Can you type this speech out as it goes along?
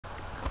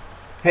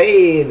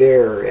Hey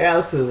there, yeah,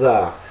 this is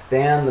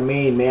Stan the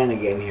Made Man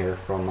again here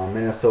from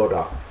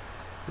Minnesota.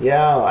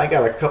 Yeah, I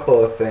got a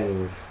couple of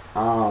things.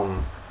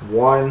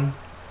 One,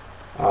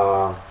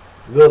 uh,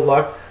 good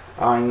luck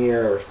on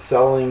your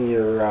selling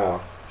your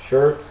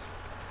shirts.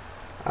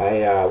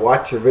 I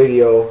watched your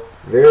video.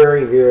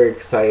 Very, very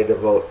excited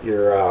about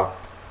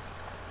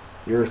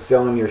your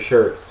selling your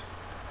shirts.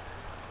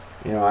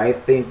 You know, I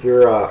think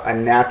you're a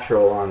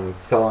natural on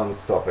selling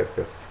stuff like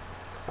this.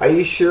 Are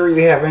you sure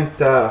you haven't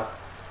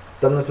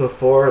done this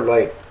before?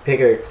 Like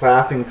taking a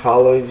class in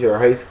college or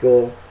high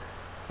school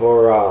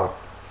for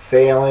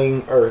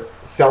sailing or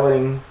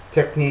selling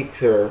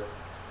techniques or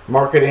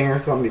marketing or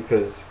something?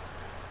 Because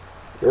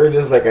you're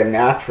just like a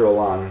natural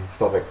on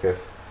stuff like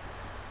this.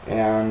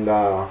 And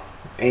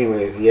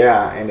anyways,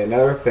 yeah. And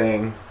another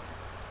thing,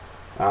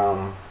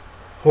 um,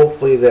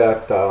 hopefully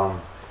that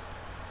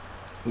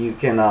you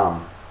can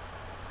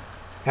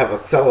have a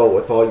sellout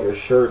with all your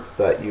shirts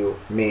that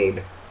you've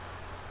made.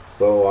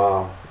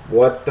 So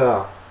what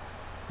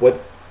what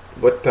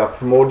what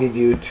promoted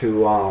you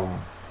to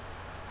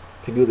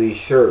do these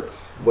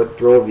shirts? What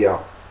drove you?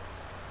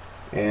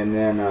 And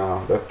then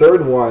the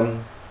third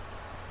one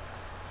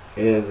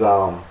is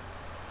I'm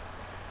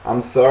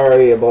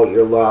sorry about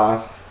your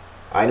loss.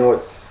 I know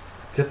it's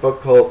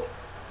difficult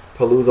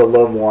to lose a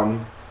loved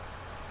one.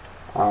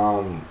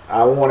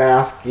 I won't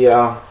ask you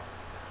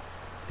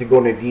to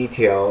go into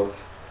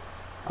details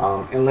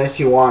unless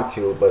you want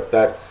to, but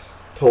that's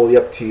totally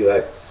up to you.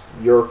 That's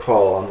your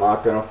call. I'm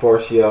not going to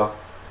force you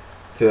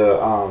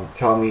to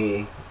tell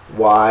me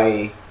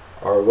why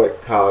or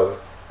what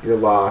caused your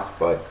loss,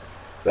 but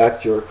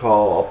that's your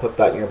call. I'll put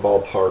that in your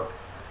ballpark.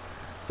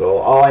 So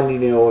all I need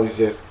to know is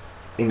just,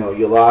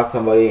 you lost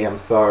somebody. I'm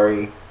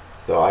sorry.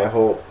 So I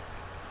hope,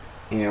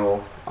 you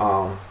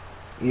know,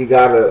 you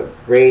got a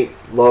great,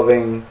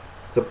 loving,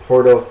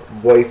 supportive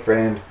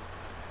boyfriend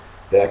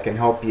that can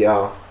help you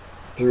out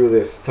through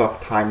this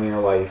tough time in your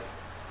life.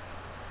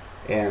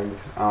 And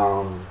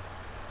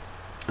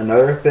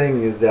another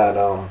thing is that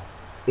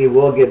it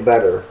will get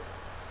better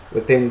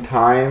within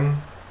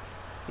time.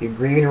 You're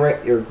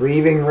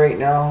grieving right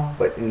now,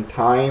 but in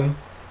time,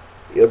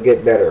 you'll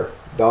get better.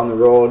 Down the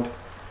road,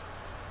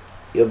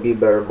 you'll be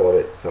better about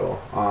it. So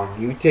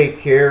you take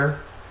care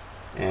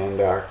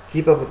and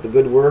keep up with the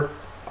good work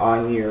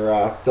on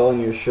your selling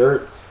your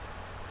shirts.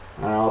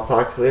 And I'll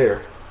talk to you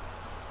later.